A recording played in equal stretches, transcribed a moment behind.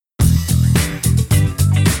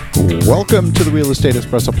Welcome to the Real Estate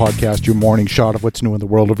Espresso Podcast, your morning shot of what's new in the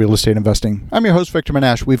world of real estate investing. I'm your host, Victor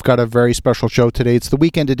Menashe. We've got a very special show today. It's the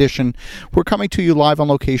weekend edition. We're coming to you live on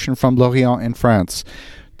location from Lorient in France.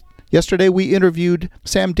 Yesterday, we interviewed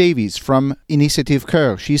Sam Davies from Initiative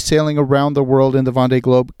Coeur. She's sailing around the world in the Vendee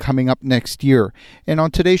Globe coming up next year. And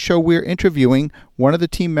on today's show, we're interviewing one of the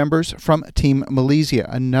team members from Team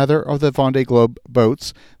Malizia, another of the Vendee Globe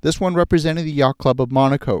boats, this one representing the Yacht Club of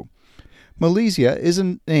Monaco. Malizia is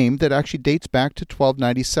a name that actually dates back to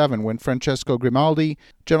 1297 when Francesco Grimaldi,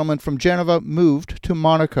 gentleman from Genova, moved to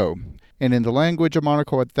Monaco. And in the language of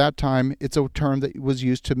Monaco at that time, it's a term that was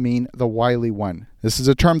used to mean the wily one. This is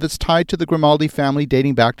a term that's tied to the Grimaldi family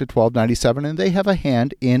dating back to 1297, and they have a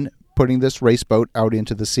hand in putting this race boat out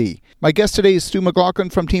into the sea. My guest today is Stu McLaughlin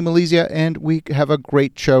from Team Malizia, and we have a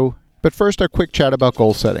great show. But first, a quick chat about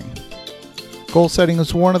goal setting. Goal setting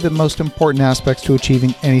is one of the most important aspects to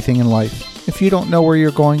achieving anything in life. If you don't know where you're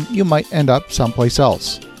going, you might end up someplace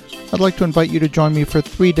else. I'd like to invite you to join me for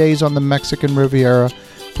 3 days on the Mexican Riviera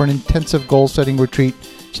for an intensive goal-setting retreat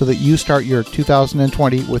so that you start your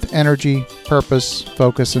 2020 with energy, purpose,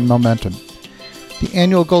 focus, and momentum. The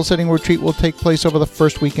annual goal-setting retreat will take place over the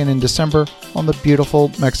first weekend in December on the beautiful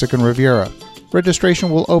Mexican Riviera. Registration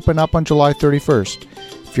will open up on July 31st.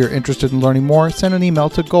 If you're interested in learning more, send an email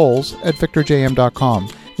to goals@victorjm.com,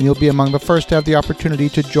 and you'll be among the first to have the opportunity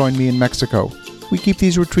to join me in Mexico. We keep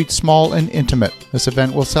these retreats small and intimate. This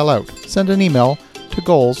event will sell out. Send an email to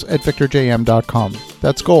goals@victorjm.com.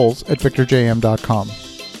 That's goals@victorjm.com.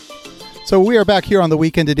 So we are back here on the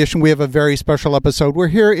weekend edition. We have a very special episode. We're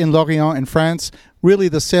here in Lorient in France, really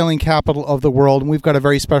the sailing capital of the world, and we've got a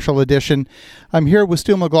very special edition. I'm here with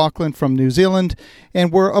Stu McLaughlin from New Zealand,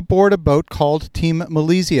 and we're aboard a boat called Team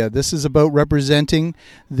Malizia. This is a boat representing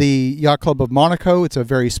the Yacht Club of Monaco. It's a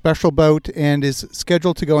very special boat and is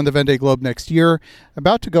scheduled to go in the Vendee Globe next year,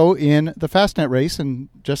 about to go in the Fastnet race and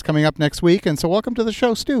just coming up next week. And so welcome to the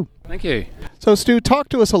show, Stu. Thank you. So Stu, talk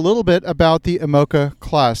to us a little bit about the IMOCA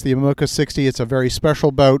class, the IMOCA 60. It's a very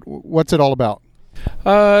special boat. What's it all about?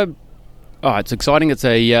 It's exciting. It's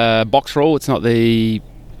a box roll. It's not the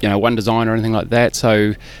one design or anything like that.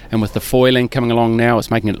 So, and with the foiling coming along now,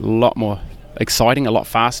 it's making it a lot more exciting, a lot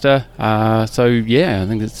faster. I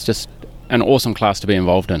think it's just an awesome class to be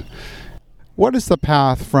involved in. What is the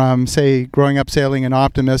path from, say, growing up sailing in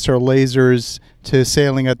Optimist or Lasers to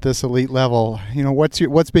sailing at this elite level?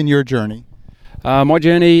 What's been your journey? My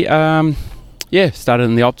journey, started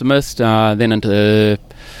in the Optimist, then into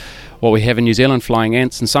what we have in New Zealand, flying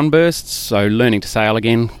ants and sunbursts, so learning to sail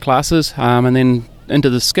again classes, and then into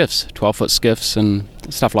the skiffs, 12-foot skiffs and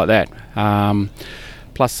stuff like that,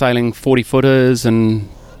 plus sailing 40-footers and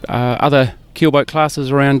other keelboat classes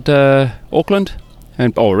around Auckland,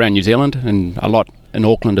 around New Zealand, and a lot in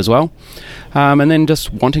Auckland as well, and then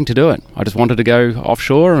just wanting to do it. I just wanted to go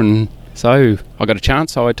offshore, and so I got a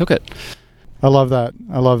chance, so I took it. I love that.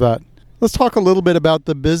 Let's talk a little bit about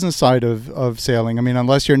the business side of sailing. I mean,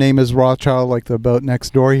 unless your name is Rothschild, like the boat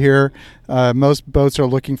next door here, most boats are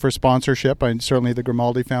looking for sponsorship. Certainly the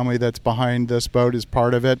Grimaldi family that's behind this boat is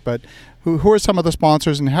part of it. But who are some of the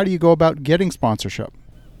sponsors, and how do you go about getting sponsorship?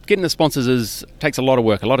 Getting the sponsors takes a lot of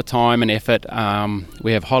work, a lot of time and effort.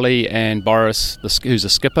 We have Holly and Boris, who's a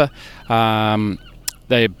skipper.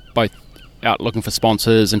 They're both out looking for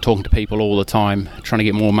sponsors and talking to people all the time, trying to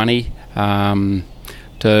get more money.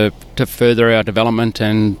 To further our development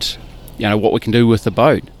and what we can do with the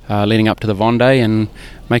boat leading up to the Vendee and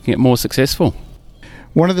making it more successful.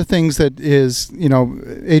 One of the things that is,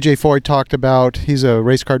 AJ Foyt talked about, he's a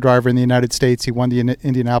race car driver in the United States. He won the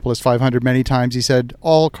Indianapolis 500 many times. He said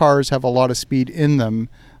all cars have a lot of speed in them.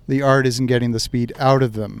 The art isn't getting the speed out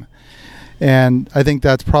of them. And I think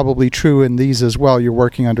that's probably true in these as well. You're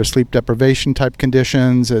working under sleep deprivation type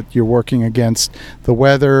conditions. You're working against the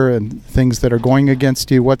weather and things that are going against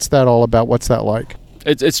you. What's that all about? What's that like?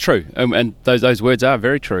 It's true, and those words are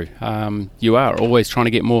very true. You are always trying to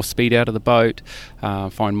get more speed out of the boat,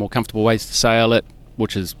 find more comfortable ways to sail it,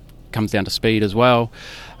 which comes down to speed as well,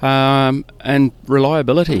 and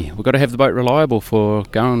reliability. We've got to have the boat reliable for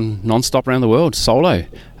going non-stop around the world, solo.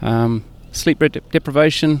 Sleep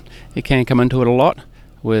deprivation, it can come into it a lot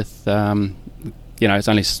with, it's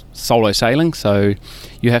only solo sailing, so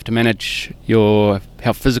you have to manage how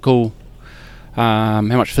much physical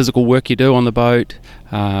work you do on the boat,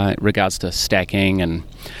 in regards to stacking and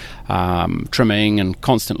trimming, and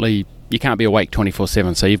constantly, you can't be awake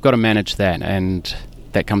 24/7, so you've got to manage that, and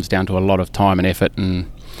that comes down to a lot of time and effort, and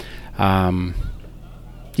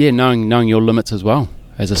knowing your limits as well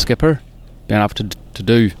as a skipper, being able to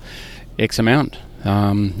do X amount,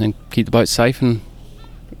 and keep the boat safe and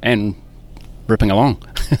ripping along.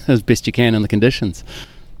 as best you can in the conditions.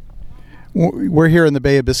 We're here in the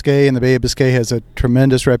Bay of Biscay, and the Bay of Biscay has a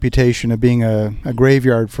tremendous reputation of being a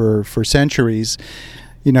graveyard for centuries.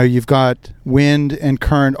 You know, you've got wind and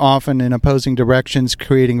current often in opposing directions,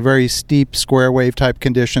 creating very steep square wave type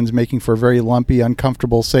conditions, making for very lumpy,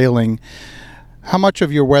 uncomfortable sailing. How much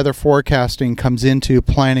of your weather forecasting comes into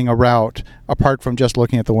planning a route, apart from just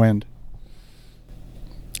looking at the wind?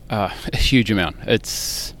 A huge amount.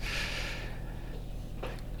 It's...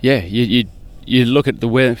 Yeah, you look at the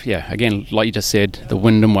weather, again, like you just said, the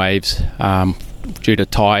wind and waves, due to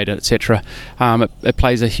tide, etc. It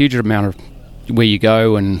plays a huge amount of where you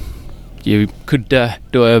go, and you could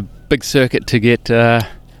do a big circuit to get to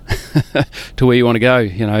where you want to go.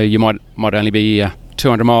 You know, you might only be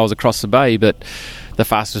 200 miles across the bay, but the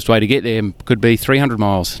fastest way to get there could be 300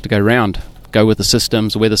 miles to go round. Go with the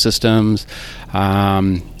systems, the weather systems,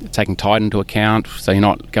 taking tide into account, so you're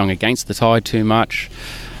not going against the tide too much.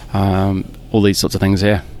 All these sorts of things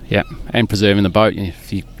there, yeah, and preserving the boat.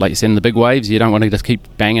 If you, like you said, in the big waves, you don't want to just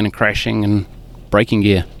keep banging and crashing and breaking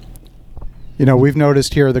gear. You know, we've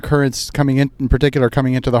noticed here the currents in particular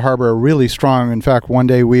coming into the harbor are really strong. In fact, one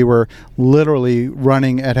day we were literally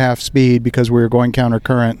running at half speed because we were going counter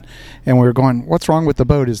current, and we were going, "What's wrong with the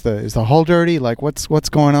boat? Is the hull dirty? Like, what's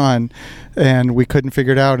going on?" And we couldn't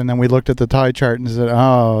figure it out. And then we looked at the tide chart and said,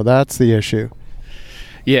 "Oh, that's the issue."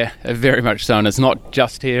 Yeah, very much so, and it's not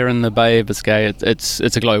just here in the Bay of Biscay. It's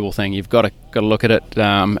a global thing. You've got to look at it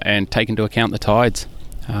and take into account the tides,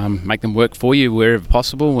 make them work for you wherever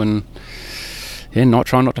possible, and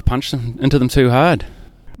try not to punch them into them too hard.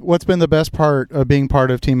 What's been the best part of being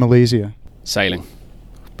part of Team Malizia? Sailing,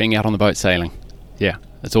 being out on the boat sailing. Yeah,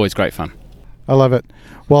 it's always great fun. I love it.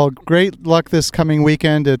 Well, great luck this coming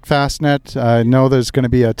weekend at Fastnet. I know there's going to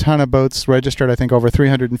be a ton of boats registered. I think over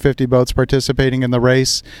 350 boats participating in the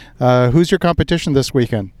race. Who's your competition this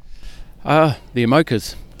weekend? The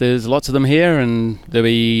IMOCAs. There's lots of them here, and there'll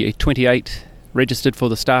be 28 registered for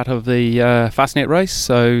the start of the Fastnet race.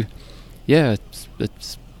 So, yeah,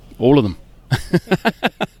 it's all of them.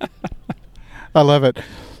 I love it.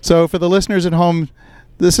 So for the listeners at home,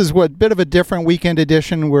 this is bit of a different weekend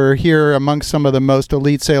edition. We're here amongst some of the most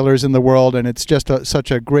elite sailors in the world, and it's just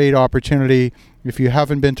such a great opportunity. If you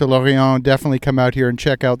haven't been to Lorient, definitely come out here and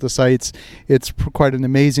check out the sites. It's quite an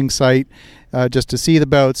amazing site just to see the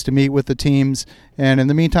boats, to meet with the teams. And in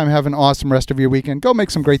the meantime, have an awesome rest of your weekend. Go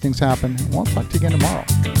make some great things happen. We'll talk to you again tomorrow.